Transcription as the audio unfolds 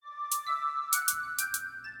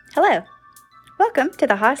Hello. Welcome to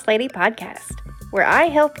the Hoss Lady Podcast, where I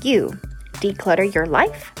help you declutter your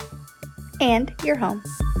life and your home.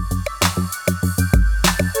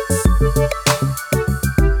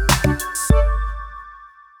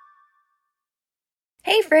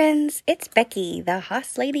 Hey friends, it's Becky, the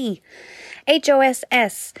Hoss Lady,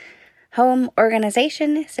 HOSS, Home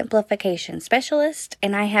Organization Simplification Specialist,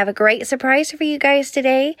 and I have a great surprise for you guys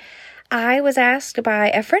today. I was asked by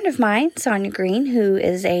a friend of mine, Sonya Green, who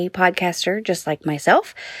is a podcaster just like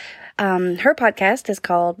myself. Her podcast is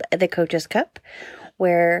called The Coach's Cup,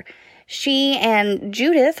 where she and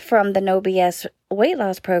Judith from the No BS weight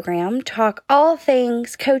loss program talk all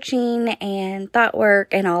things coaching and thought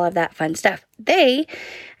work and all of that fun stuff. They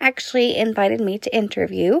actually invited me to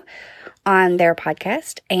interview on their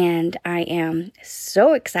podcast, and I am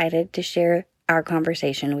so excited to share our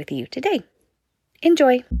conversation with you today.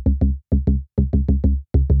 Enjoy.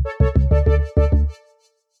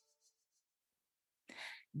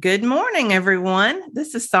 Good morning, everyone.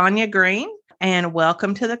 This is Sonya Green, and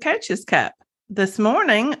welcome to the Coach's Cup. This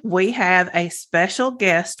morning, we have a special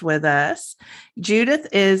guest with us. Judith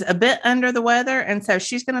is a bit under the weather, and so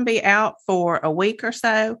she's going to be out for a week or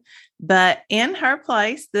so. But in her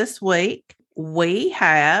place this week, we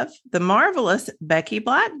have the marvelous Becky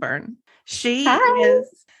Blackburn. She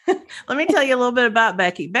is, let me tell you a little bit about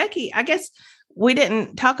Becky. Becky, I guess we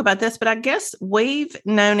didn't talk about this, but I guess we've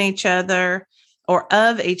known each other or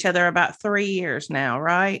of each other about 3 years now,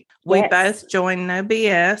 right? Yes. We both joined No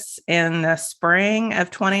BS in the spring of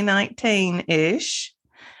 2019-ish.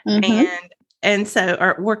 Mm-hmm. And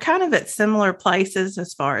so we're kind of at similar places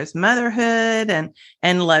as far as motherhood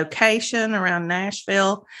and location around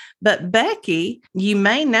Nashville. But Becky, you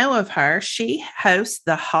may know of her. She hosts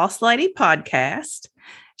the Hoss Lady podcast.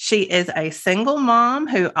 She is a single mom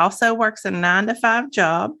who also works a 9-to-5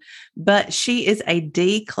 job, but she is a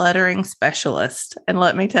decluttering specialist. And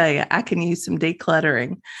let me tell you, I can use some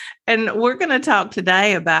decluttering. And we're going to talk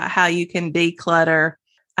today about how you can declutter,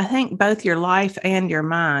 I think, both your life and your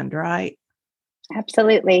mind, right?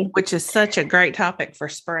 Absolutely. Which is such a great topic for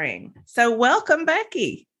spring. So welcome,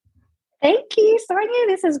 Becky. Thank you, Sonya.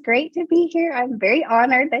 This is great to be here. I'm very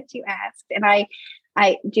honored that you asked. And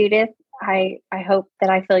Judith, I hope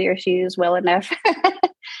that I fill your shoes well enough.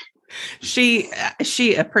 She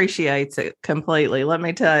appreciates it completely. Let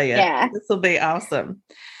me tell you, This will be awesome.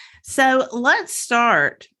 So let's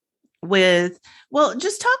start with,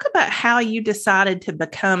 just talk about how you decided to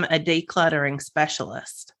become a decluttering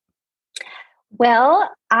specialist. Well,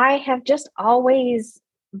 I have just always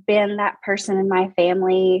been that person in my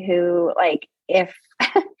family who, like, if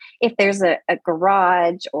there's a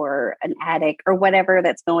garage or an attic or whatever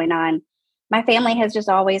that's going on, my family has just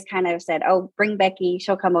always kind of said, oh, bring Becky,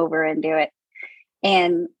 she'll come over and do it.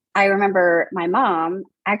 And I remember my mom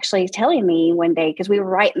actually telling me one day, because we were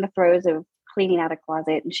right in the throes of cleaning out a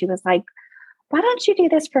closet, and she was like, why don't you do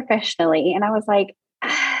this professionally? And I was like,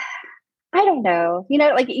 I don't know.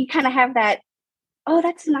 Like you kind of have that, oh,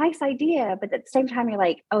 that's a nice idea. But at the same time, you're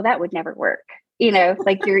like, oh, that would never work.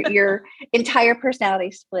 Like your entire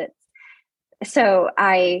personality splits. So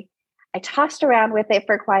I tossed around with it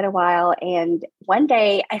for quite a while. And one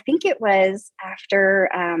day, I think it was after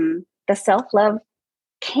the self-love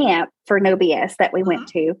camp for No BS that we went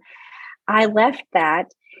to, I left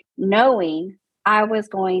that knowing I was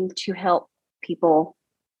going to help people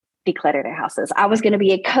declutter their houses. I was going to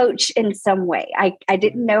be a coach in some way. I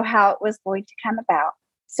didn't know how it was going to come about.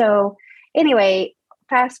 So anyway,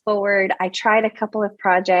 fast forward, I tried a couple of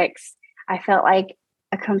projects. I felt like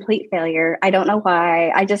a complete failure. I don't know why.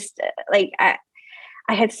 I just I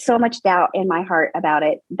had so much doubt in my heart about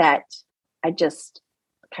it that I just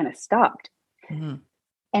kind of stopped. Mm-hmm.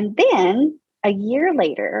 And then a year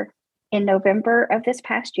later, in November of this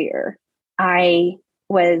past year, I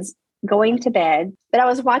was going to bed, but I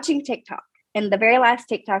was watching TikTok. And the very last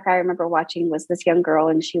TikTok I remember watching was this young girl.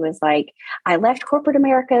 And she was like, I left corporate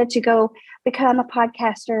America to go become a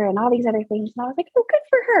podcaster and all these other things. And I was like, oh, good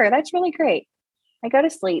for her. That's really great. I go to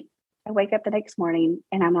sleep. I wake up the next morning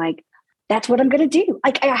and I'm like, that's what I'm going to do.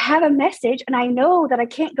 Like, I have a message and I know that I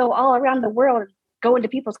can't go all around the world and go into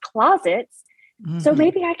people's closets. Mm-hmm. So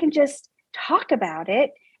maybe I can just talk about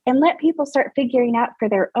it and let people start figuring out for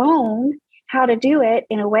their own how to do it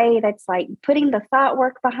in a way that's like putting the thought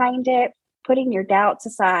work behind it, putting your doubts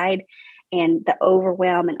aside and the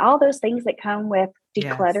overwhelm and all those things that come with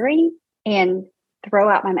decluttering, and throw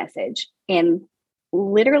out my message. And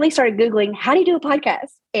literally started Googling, how do you do a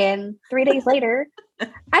podcast? And 3 days later,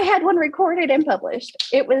 I had one recorded and published.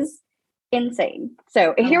 It was insane.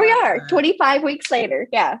 So here we are, 25 weeks later.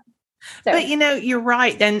 Yeah. So, But you're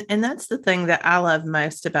right. And that's the thing that I love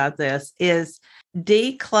most about this is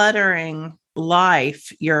decluttering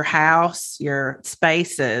life, your house, your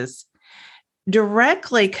spaces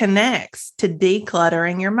directly connects to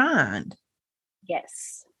decluttering your mind.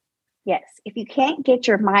 yes, yes. If you can't get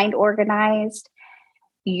your mind organized,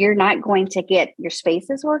 you're not going to get your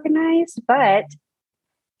spaces organized. But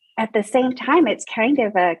at the same time, it's kind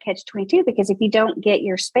of a catch-22 because if you don't get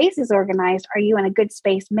your spaces organized, are you in a good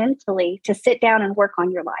space mentally to sit down and work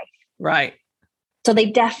on your life? Right. So they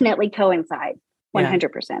definitely coincide Yeah.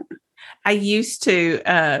 100%. I used to,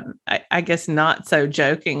 I guess not so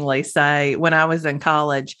jokingly say when I was in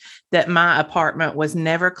college that my apartment was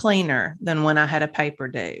never cleaner than when I had a paper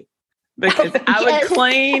due. Because I would Yes.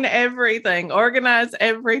 clean everything, organize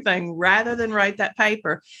everything rather than write that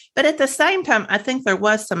paper. But at the same time, I think there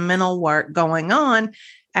was some mental work going on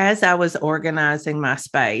as I was organizing my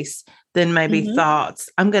space. Then maybe thoughts.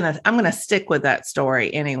 I'm gonna stick with that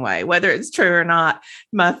story anyway, whether it's true or not.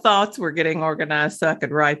 My thoughts were getting organized so I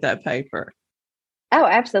could write that paper. Oh,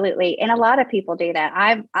 absolutely. And a lot of people do that.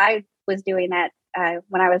 I was doing that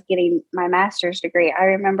when I was getting my master's degree. I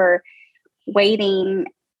remember waiting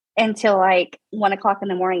until like 1 o'clock in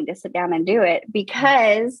the morning to sit down and do it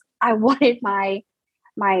because I wanted my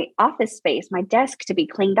office space, my desk to be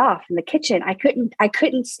cleaned off in the kitchen. I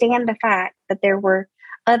couldn't stand the fact that there were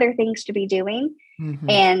other things to be doing. Mm-hmm.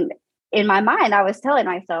 And in my mind, I was telling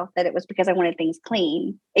myself that it was because I wanted things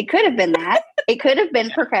clean. It could have been that. It could have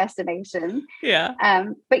been procrastination. Yeah.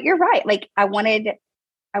 But you're right. Like I wanted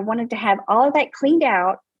to have all of that cleaned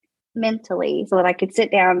out mentally so that I could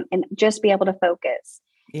sit down and just be able to focus.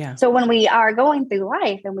 Yeah. So when we are going through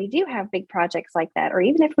life and we do have big projects like that, or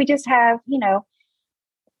even if we just have,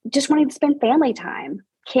 just wanting to spend family time,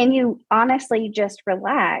 can you honestly just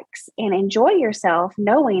relax and enjoy yourself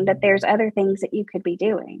knowing that there's other things that you could be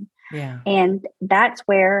doing? Yeah. And that's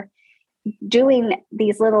where doing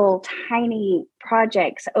these little tiny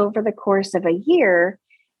projects over the course of a year,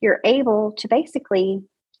 you're able to basically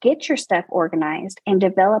get your stuff organized and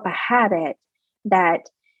develop a habit that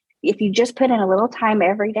if you just put in a little time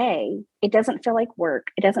every day, it doesn't feel like work.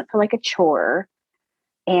 It doesn't feel like a chore.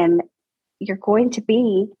 And you're going to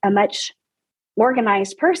be a much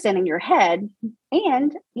organized person in your head,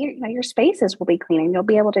 and your spaces will be clean and you'll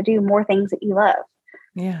be able to do more things that you love.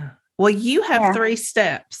 Yeah. Well, you have 3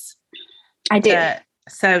 steps. I do.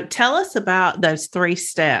 So tell us about those 3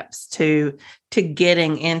 steps to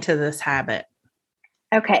getting into this habit.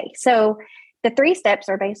 Okay. So the 3 steps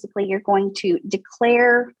are basically you're going to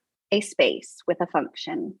declare a space with a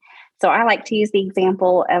function. So I like to use the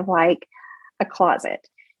example of like a closet.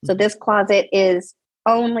 So this closet is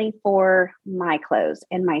only for my clothes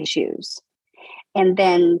and my shoes. And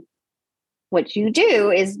then what you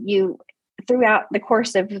do is you, throughout the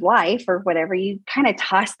course of life or whatever, you kind of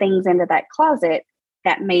toss things into that closet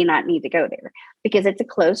that may not need to go there because it's a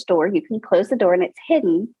closed door. You can close the door and it's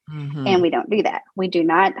hidden. Mm-hmm. And we don't do that. We do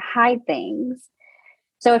not hide things.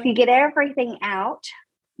 So if you get everything out,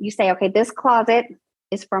 you say, okay, this closet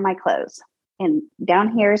is for my clothes. And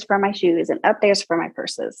down here is for my shoes, and up there's for my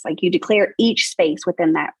purses. Like you declare each space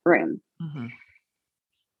within that room. Mm-hmm.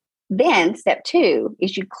 Then step 2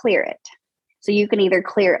 is you clear it. So you can either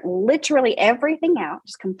clear literally everything out,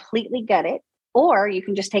 just completely gut it, or you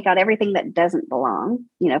can just take out everything that doesn't belong.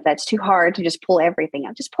 If that's too hard to just pull everything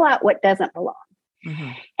out, just pull out what doesn't belong.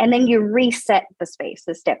 Mm-hmm. And then you reset the space,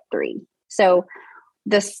 the step 3. So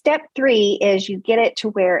the step 3 is you get it to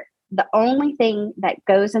where the only thing that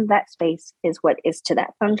goes in that space is what is to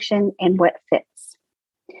that function and what fits.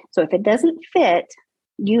 So if it doesn't fit,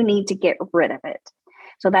 you need to get rid of it.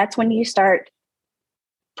 So that's when you start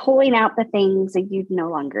pulling out the things that you no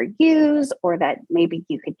longer use or that maybe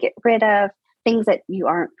you could get rid of, things that you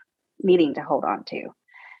aren't needing to hold on to.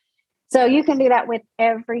 So you can do that with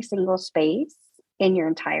every single space in your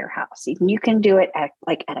entire house. You can do it at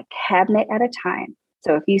a cabinet at a time.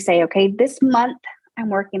 So if you say, okay, this month I'm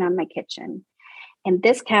working on my kitchen, and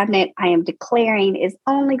this cabinet I am declaring is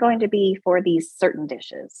only going to be for these certain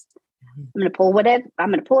dishes. I'm going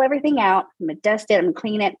to pull everything out. I'm going to dust it. I'm going to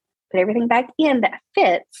clean it, put everything back in that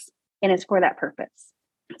fits and is for that purpose.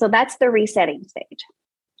 So that's the resetting stage.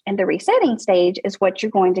 And the resetting stage is what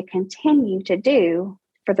you're going to continue to do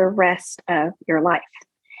for the rest of your life.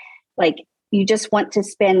 Like you just want to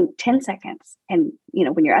spend 10 seconds and,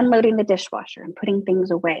 when you're unloading the dishwasher and putting things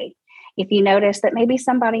away, if you notice that maybe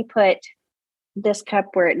somebody put this cup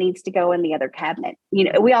where it needs to go in the other cabinet,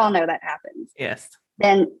 we all know that happens. Yes.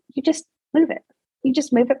 Then you just move it. You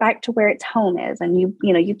just move it back to where its home is. And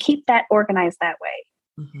you keep that organized that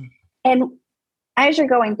way. Mm-hmm. And as you're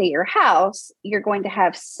going through your house, you're going to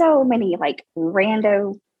have so many like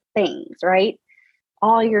rando things, right?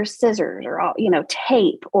 All your scissors or all,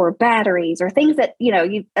 tape or batteries or things that,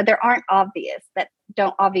 there aren't obvious, that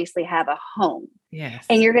don't obviously have a home. Yes.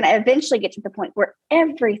 And you're going to eventually get to the point where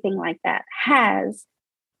everything like that has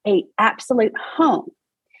a absolute home.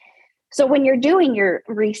 So when you're doing your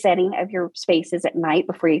resetting of your spaces at night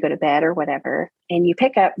before you go to bed or whatever, and you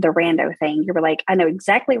pick up the rando thing, you're like, I know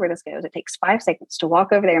exactly where this goes. It takes 5 seconds to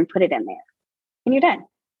walk over there and put it in there. And you're done.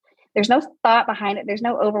 There's no thought behind it. There's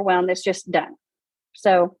no overwhelm. It's just done.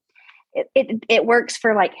 So it works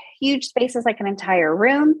for like huge spaces like an entire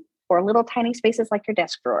room, or little tiny spaces like your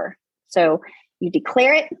desk drawer. So you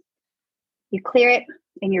declare it, you clear it,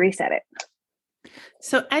 and you reset it.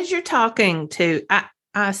 So as you're talking to, I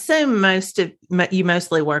assume you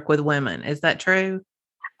mostly work with women. Is that true?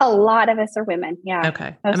 A lot of us are women. Yeah.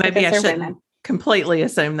 Okay. Maybe I shouldn't completely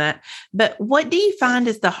assume that. But what do you find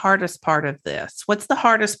is the hardest part of this? What's the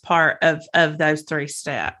hardest part of those 3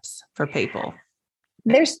 steps for people?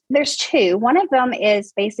 There's 2. One of them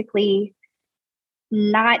is basically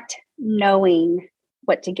not knowing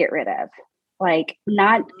what to get rid of, like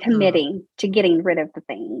not committing to getting rid of the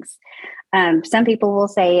things. Some people will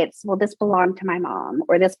say this belonged to my mom,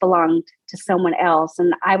 or this belonged to someone else,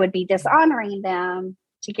 and I would be dishonoring them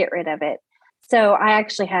to get rid of it. So I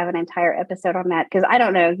actually have an entire episode on that, because I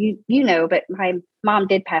don't know, but my mom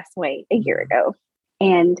did pass away a year ago.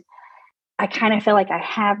 And I kind of feel like I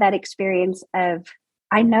have that experience of,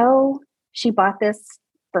 I know she bought this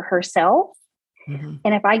for herself. Mm-hmm.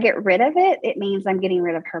 And if I get rid of it, it means I'm getting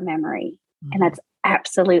rid of her memory. Mm-hmm. And that's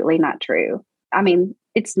absolutely not true. I mean,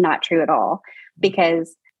 it's not true at all,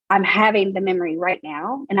 because I'm having the memory right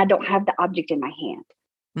now and I don't have the object in my hand.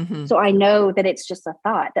 Mm-hmm. So I know that it's just a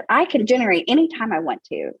thought that I can generate anytime I want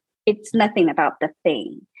to. It's nothing about the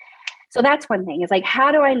thing. So that's one thing, is like,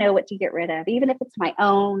 how do I know what to get rid of, even if it's my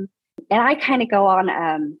own? And I kind of go on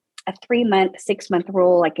a 3-month, 6-month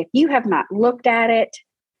rule. Like, if you have not looked at it,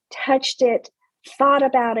 touched it, thought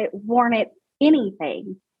about it, worn it,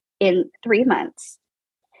 anything in 3 months,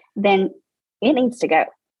 then it needs to go.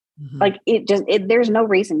 Mm-hmm. Like, there's no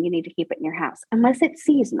reason you need to keep it in your house unless it's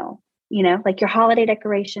seasonal, like your holiday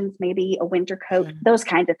decorations, maybe a winter coat, sure, those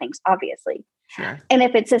kinds of things, obviously. Sure. And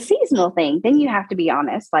if it's a seasonal thing, then you have to be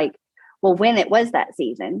honest, like, well, when it was that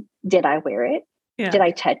season, did I wear it? Yeah. Did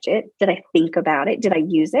I touch it? Did I think about it? Did I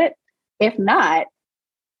use it? If not,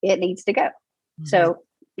 it needs to go. Mm-hmm. So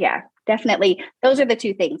yeah, definitely. Those are the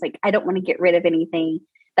 2 things. Like, I don't want to get rid of anything.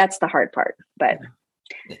 That's the hard part, but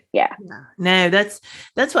yeah. No, that's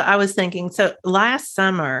what I was thinking. So last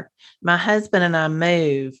summer, my husband and I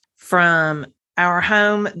moved from our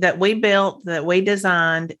home that we built, that we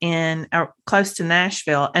designed close to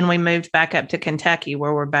Nashville, and we moved back up to Kentucky,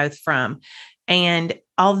 where we're both from. And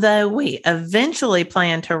although we eventually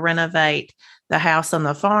plan to renovate the house on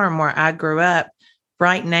the farm where I grew up,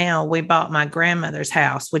 right now we bought my grandmother's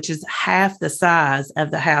house, which is half the size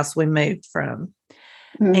of the house we moved from.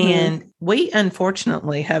 Mm-hmm. And we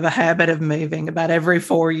unfortunately have a habit of moving about every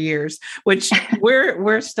 4 years, which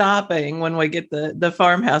we're stopping when we get the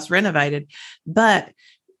farmhouse renovated. But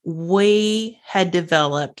we had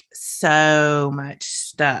developed so much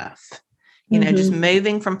stuff, mm-hmm, just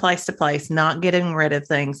moving from place to place, not getting rid of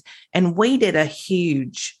things. And we did a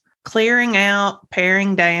huge clearing out,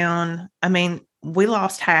 paring down. I mean, we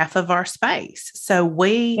lost half of our space. So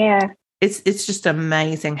it's just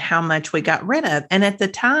amazing how much we got rid of. And at the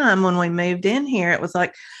time when we moved in here, it was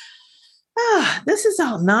like, this is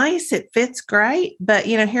all nice. It fits great. But,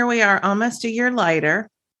 here we are almost a year later,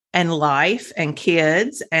 and life and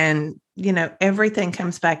kids and, everything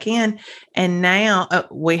comes back in. And now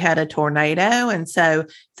we had a tornado. And so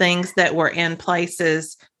things that were in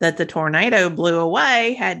places that the tornado blew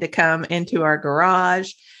away had to come into our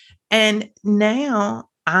garage. And now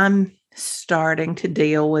I'm starting to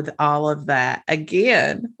deal with all of that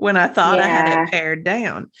again when I thought I had it pared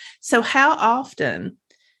down. So how often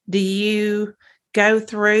do you go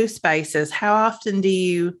through spaces? How often do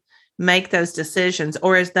you make those decisions?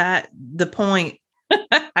 Or is that the point?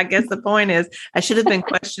 I guess the point is I should have been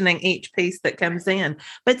questioning each piece that comes in.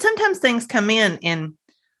 But sometimes things come in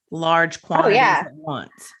large quantities at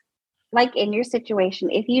once. Like in your situation,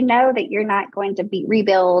 if you know that you're not going to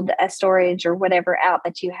rebuild a storage or whatever out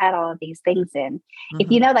that you had all of these things in, mm-hmm, if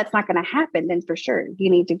you know that's not going to happen, then for sure you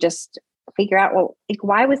need to just figure out, well, like,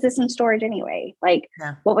 why was this in storage anyway? Like,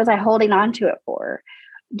 what was I holding on to it for?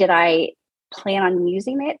 Did I plan on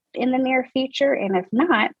using it in the near future? And if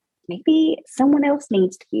not, maybe someone else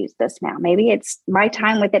needs to use this now. Maybe it's my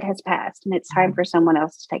time with it has passed and it's time for someone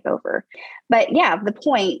else to take over. But yeah, the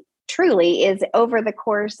point, truly is over the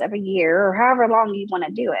course of a year or however long you want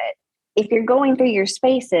to do it. If you're going through your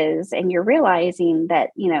spaces and you're realizing that,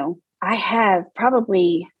 I have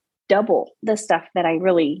probably double the stuff that I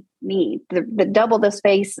really need, the double the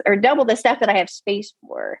space or double the stuff that I have space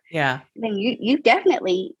for. Yeah. Then you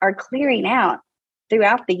definitely are clearing out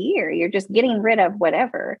throughout the year. You're just getting rid of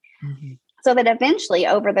whatever. Mm-hmm. So that eventually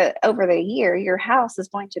over the year, your house is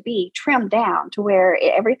going to be trimmed down to where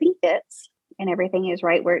everything fits and everything is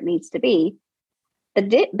right where it needs to be.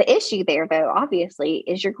 The issue there, though, obviously,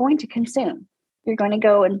 is you're going to consume. You're going to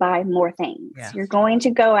go and buy more things. Yeah. You're going to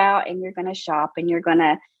go out and you're going to shop and you're going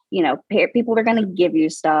to, people are going to give you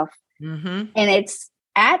stuff. Mm-hmm. And it's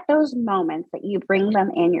at those moments that you bring them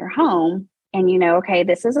in your home and okay,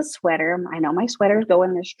 this is a sweater. I know my sweaters go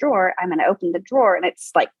in this drawer. I'm going to open the drawer and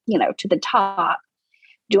it's like, to the top.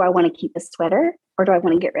 Do I want to keep the sweater or do I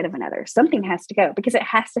want to get rid of another? Something has to go because it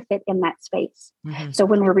has to fit in that space. Mm-hmm. So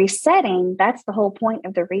when we're resetting, that's the whole point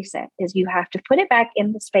of the reset is you have to put it back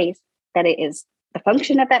in the space that it is the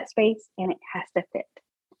function of that space and it has to fit.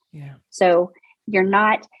 Yeah. So you're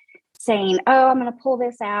not saying, oh, I'm going to pull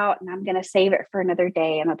this out and I'm going to save it for another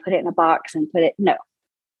day. I'm going to put it in a box and put it. No,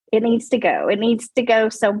 it needs to go. It needs to go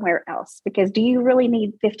somewhere else because do you really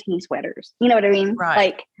need 15 sweaters? You know what I mean?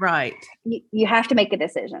 Right. Right. You have to make a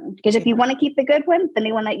decision because if you want to keep the good one, the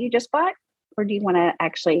new one that you just bought, or do you want to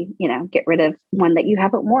actually, get rid of one that you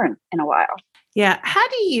haven't worn in a while? Yeah. How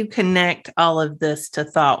do you connect all of this to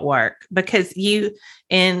thought work? Because you,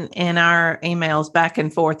 in our emails back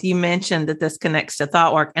and forth, you mentioned that this connects to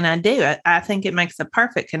thought work. And I do. I think it makes a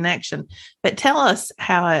perfect connection. But tell us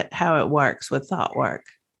how it works with thought work.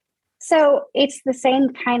 So it's the same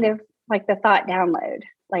kind of like the thought download.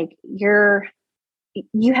 Like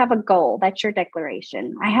you have a goal. That's your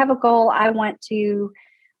declaration. I have a goal. I want to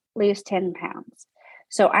lose 10 pounds.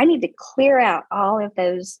 So I need to clear out all of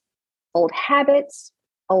those old habits,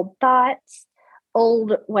 old thoughts,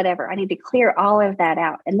 old whatever. I need to clear all of that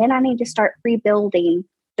out. And then I need to start rebuilding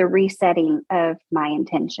the resetting of my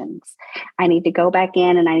intentions. I need to go back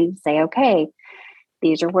in and I need to say, okay,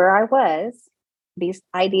 these are where I was. These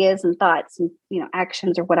ideas and thoughts and,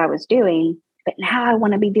 actions are what I was doing, but now I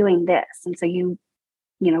want to be doing this. And so you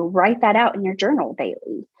write that out in your journal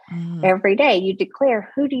daily. Every day you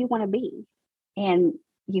declare, who do you want to be? And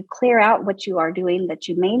you clear out what you are doing that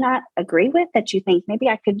you may not agree with, that you think maybe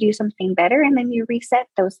I could do something better. And then you reset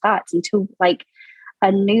those thoughts into like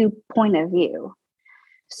a new point of view.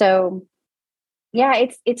 So yeah,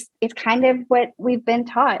 it's kind of what we've been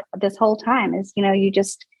taught this whole time is, you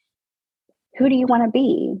just, who do you want to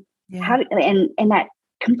be? Yeah. And that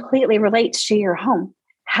completely relates to your home.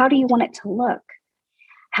 How do you want it to look?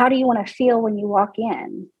 How do you want to feel when you walk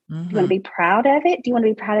in? Mm-hmm. Do you want to be proud of it? Do you want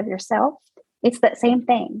to be proud of yourself? It's that same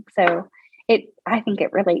thing. So I think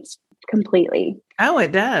it relates completely. Oh,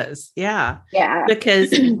 it does. Yeah. Yeah.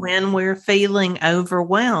 Because when we're feeling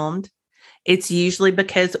overwhelmed, it's usually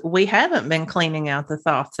because we haven't been cleaning out the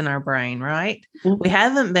thoughts in our brain, right? Mm-hmm. We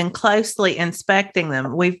haven't been closely inspecting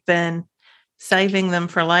them. We've been saving them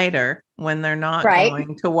for later when they're not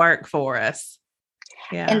going to work for us.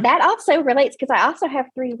 Yeah. And that also relates because I also have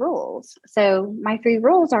 3 rules. So my 3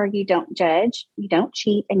 rules are you don't judge, you don't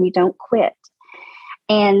cheat, and you don't quit.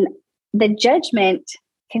 And the judgment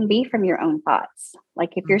can be from your own thoughts.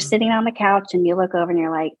 Like if you're sitting on the couch and you look over and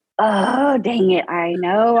you're like, oh, dang it. I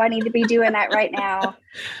know I need to be doing that right now.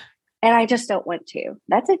 And I just don't want to.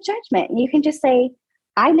 That's a judgment. And you can just say,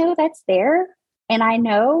 I know that's there. And I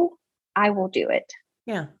know I will do it.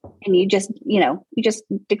 Yeah. And you just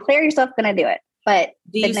declare yourself going to do it. But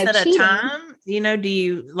do you set a time? Do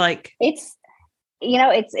you like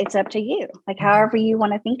it's up to you. Like however you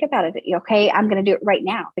want to think about it. Okay, I'm going to do it right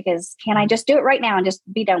now because can I just do it right now and just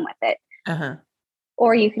be done with it? Uh-huh.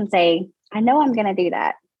 Or you can say, I know I'm going to do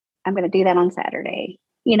that. I'm going to do that on Saturday.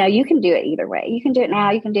 You can do it either way. You can do it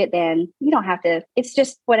now. You can do it then. You don't have to. It's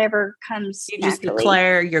just whatever comes. You just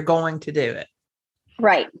declare you're going to do it.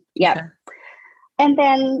 Right. Yeah. Okay. And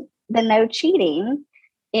then the no cheating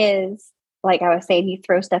is, like I was saying, you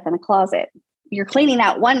throw stuff in a closet. You're cleaning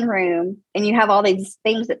out one room and you have all these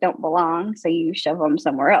things that don't belong. So you shove them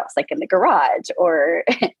somewhere else, like in the garage or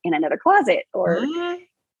in another closet or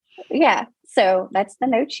yeah. So that's the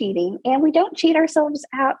no cheating. And we don't cheat ourselves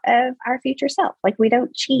out of our future self. Like we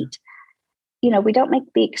don't cheat. We don't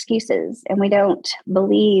make the excuses and we don't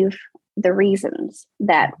believe the reasons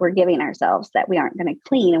that we're giving ourselves that we aren't going to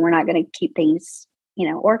clean and we're not going to keep things,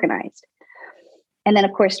 organized. And then,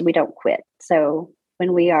 of course, we don't quit. So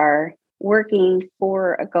when we are working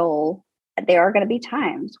for a goal, there are going to be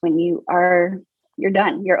times when you're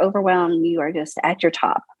done, you're overwhelmed, you are just at your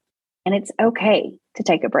top. And it's okay. to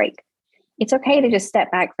take a break. It's okay to just step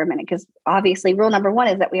back for a minute, because obviously rule number one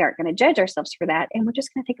is that we aren't going to judge ourselves for that. And we're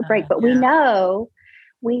just going to take a break. But we know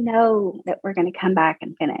that we're going to come back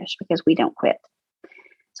and finish because we don't quit.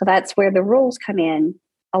 So that's where the rules come in,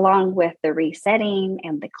 along with the resetting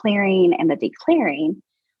and the clearing and the declaring,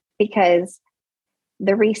 because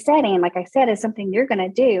the resetting, like I said, is something you're going to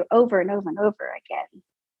do over and over and over again.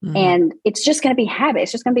 Mm-hmm. And it's just going to be habit.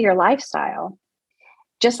 It's just going to be your lifestyle.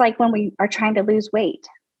 Just like when we are trying to lose weight,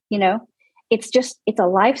 it's a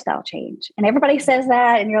lifestyle change. And everybody says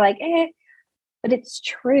that, and you're like, but it's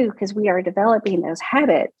true, because we are developing those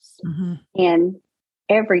habits. Mm-hmm. And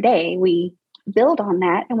every day we build on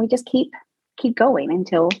that, and we just keep going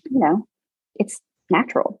until, it's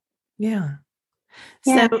natural. Yeah.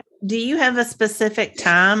 So do you have a specific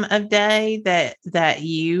time of day that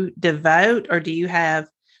you devote, or do you have,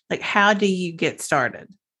 like, how do you get started?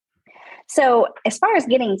 So as far as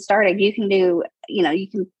getting started, you can do, you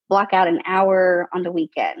can block out an hour on the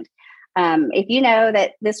weekend. If you know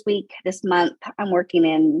that this month, I'm working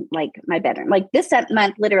in like my bedroom, like this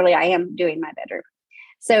month, literally I am doing my bedroom.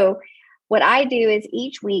 So what I do is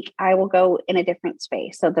each week I will go in a different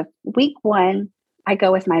space. So the week one, I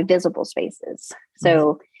go with my visible spaces.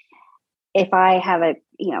 So if I have a,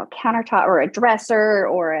 countertop or a dresser,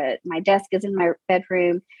 or my desk is in my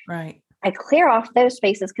bedroom, right, I clear off those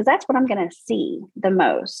spaces, because that's what I'm going to see the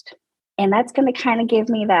most. And that's going to kind of give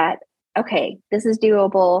me that, okay, this is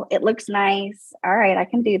doable. It looks nice. All right, I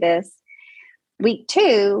can do this. Week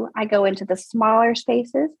two, I go into the smaller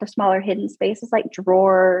spaces, the smaller hidden spaces, like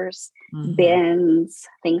drawers, bins,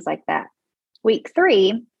 things like that. Week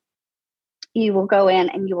three, you will go in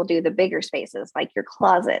and you will do the bigger spaces, like your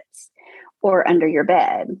closets, or under your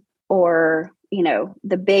bed, or,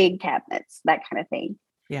 the big cabinets, that kind of thing.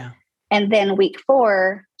 Yeah. And then week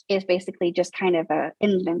four is basically just kind of a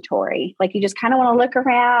inventory. Like, you just kind of want to look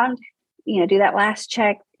around, do that last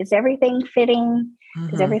check. Is everything fitting?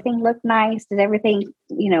 Does everything look nice? Does everything,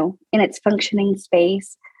 in its functioning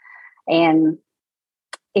space? And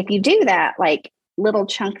if you do that, like little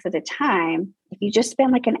chunks at a time, if you just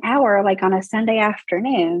spend like an hour, like on a Sunday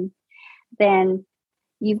afternoon, then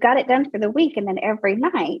you've got it done for the week. And then every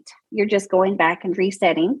night you're just going back and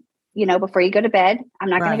resetting, before you go to bed. I'm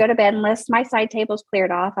not going to go to bed unless my side table's cleared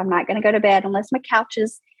off. I'm not going to go to bed unless my couch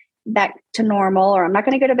is back to normal, or I'm not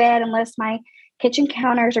going to go to bed unless my kitchen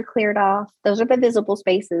counters are cleared off. Those are the visible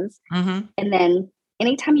spaces. And then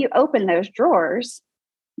anytime you open those drawers,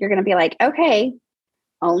 you're going to be like, okay,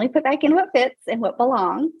 only put back in what fits and what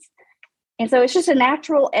belongs. And so it's just a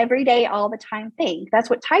natural, everyday, all the time thing. That's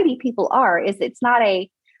what tidy people are. Is it's not a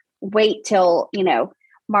wait till,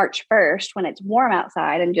 March 1st when it's warm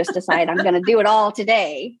outside and just decide I'm going to do it all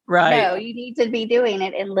today. Right. No, you need to be doing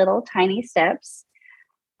it in little tiny steps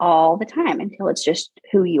all the time until it's just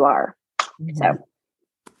who you are. So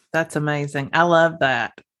that's amazing. I love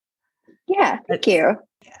that. Yeah. Thank you.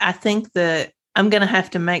 I think that I'm going to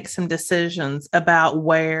have to make some decisions about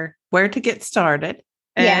where to get started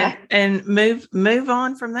and move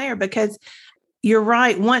on from there, because you're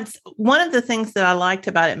right. One of the things that I liked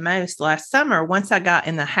about it most last summer, once I got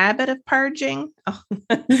in the habit of purging,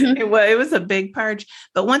 it was a big purge,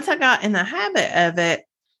 but once I got in the habit of it,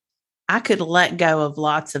 I could let go of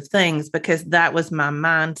lots of things, because that was my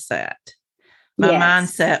mindset. My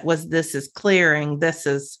mindset was, this is clearing, this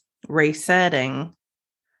is resetting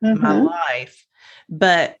my life.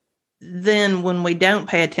 But then when we don't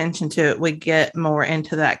pay attention to it, we get more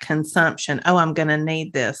into that consumption. Oh, I'm going to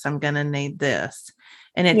need this. I'm going to need this.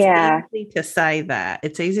 And it's easy to say that.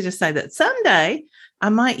 It's easy to say that someday I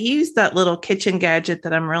might use that little kitchen gadget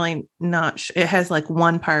that I'm really not sure. It has like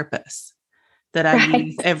one purpose that I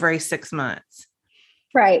use every 6 months.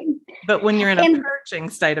 Right. But when you're in a purging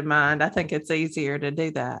state of mind, I think it's easier to do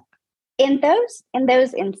that. In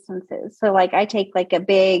those instances, so like I take like a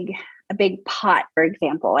big pot, for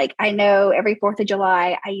example. Like, I know every 4th of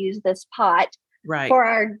July I use this pot for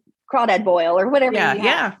our crawdad boil or whatever.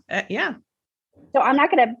 Yeah. So I'm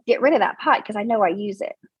not going to get rid of that pot because I know I use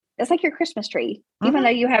it. It's like your Christmas tree. Even though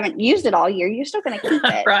you haven't used it all year, you're still going to keep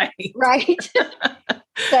it. Right.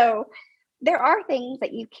 So there are things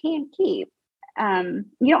that you can keep. You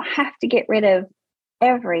don't have to get rid of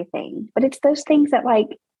everything, but it's those things that,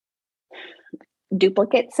 like,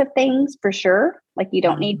 duplicates of things, for sure. Like, you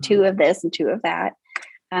don't need 2 of this and 2 of that.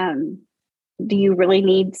 Do you really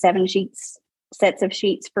need 7 sets of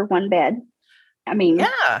sheets for one bed? I mean,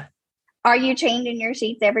 are you changing your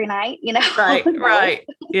sheets every night? Right.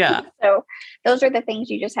 Yeah. So those are the things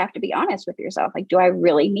you just have to be honest with yourself. Like, do I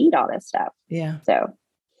really need all this stuff? Yeah. So,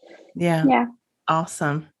 yeah.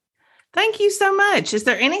 Awesome. Thank you so much. Is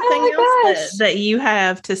there anything else Oh my gosh. that you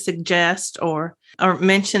have to suggest or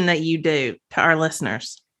mention that you do to our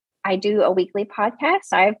listeners? I do a weekly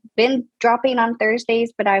podcast. I've been dropping on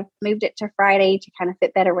Thursdays, but I've moved it to Friday to kind of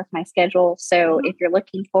fit better with my schedule. So if you're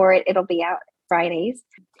looking for it, it'll be out Fridays.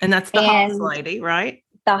 And that's the Hoss Lady, right?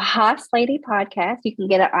 The Hoss Lady podcast. You can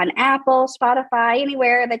get it on Apple, Spotify,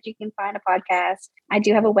 anywhere that you can find a podcast. I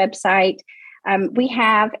do have a website. We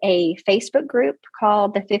have a Facebook group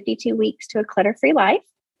called the 52 Weeks to a Clutter-Free Life.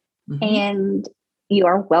 Mm-hmm. And you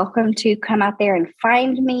are welcome to come out there and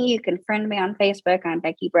find me. You can friend me on Facebook. I'm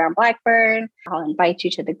Becky Brown Blackburn. I'll invite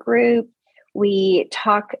you to the group. We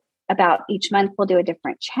talk about each month. We'll do a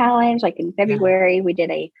different challenge. Like in February, we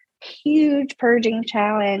did a huge purging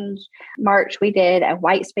challenge. March, we did a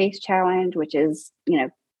white space challenge, which is,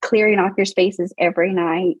 clearing off your spaces every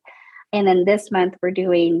night. And then this month, we're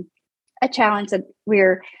doing a challenge that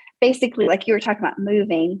we're basically, like you were talking about,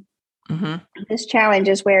 moving. Mm-hmm. This challenge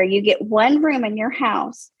is where you get one room in your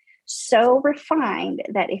house so refined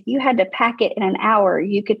that if you had to pack it in an hour,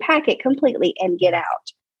 you could pack it completely and get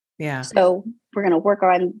out. Yeah. So we're going to work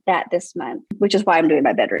on that this month, which is why I'm doing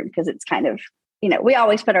my bedroom, because it's kind of, we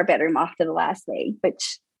always put our bedroom off to the last thing,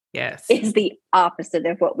 which is the opposite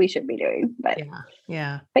of what we should be doing. But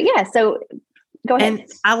yeah. So go ahead.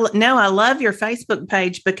 And I love your Facebook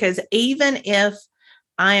page, because even if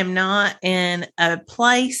I am not in a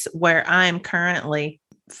place where I'm currently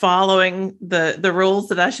following the rules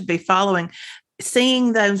that I should be following,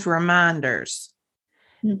 seeing those reminders,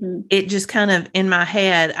 it just kind of in my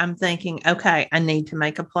head, I'm thinking, okay, I need to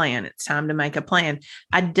make a plan. It's time to make a plan.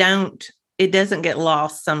 It doesn't get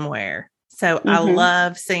lost somewhere. So I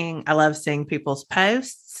love seeing people's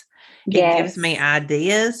posts. It gives me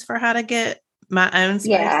ideas for how to get my own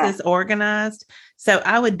spaces organized. So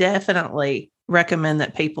I would definitely recommend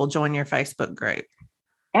that people join your Facebook group.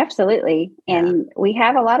 Absolutely. And we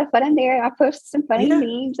have a lot of fun in there. I post some funny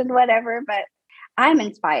memes and whatever, but I'm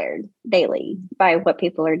inspired daily by what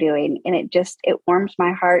people are doing. And it warms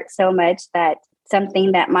my heart so much that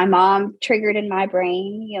something that my mom triggered in my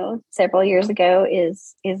brain, several years ago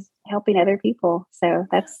is helping other people. So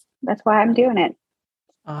that's why I'm doing it.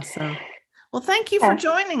 Awesome. Well, thank you for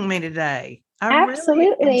joining me today. I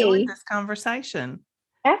Absolutely really enjoyed this conversation.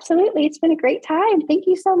 Absolutely. It's been a great time. Thank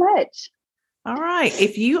you so much. All right.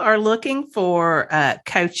 If you are looking for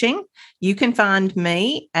coaching, you can find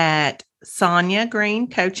me at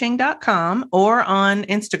SonyaGreenCoaching.com or on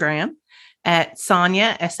Instagram at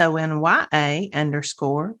Sonya, SONYA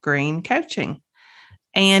 _Green Coaching.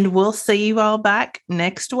 And we'll see you all back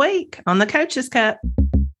next week on the Coach's Cup.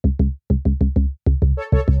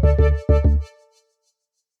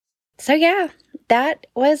 So that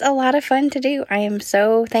was a lot of fun to do. I am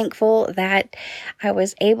so thankful that I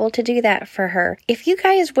was able to do that for her. If you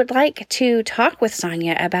guys would like to talk with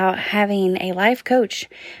Sonya about having a life coach,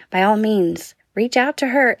 by all means, reach out to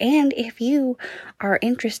her. And if you are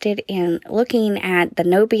interested in looking at the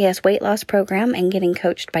No BS weight loss program and getting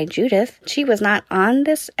coached by Judith, she was not on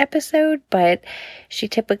this episode, but she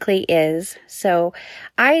typically is. So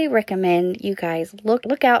I recommend you guys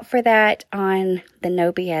look out for that on the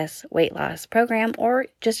No BS weight loss program, or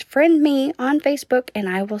just friend me on Facebook and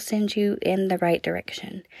I will send you in the right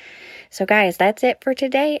direction. So guys, that's it for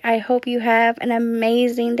today. I hope you have an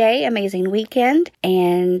amazing day, amazing weekend.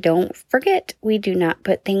 And don't forget, we do not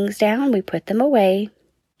put things down, we put them away.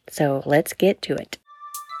 So let's get to it.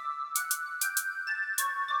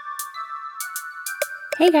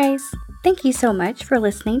 Hey guys, thank you so much for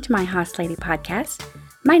listening to my Hoss Lady podcast.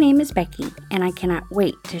 My name is Becky, and I cannot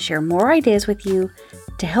wait to share more ideas with you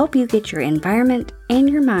to help you get your environment and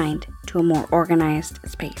your mind to a more organized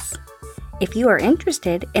space. If you are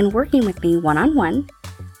interested in working with me one-on-one,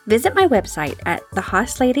 visit my website at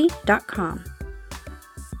thehosslady.com.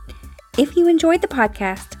 If you enjoyed the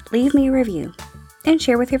podcast, leave me a review and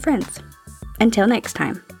share with your friends. Until next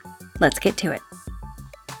time, let's get to it.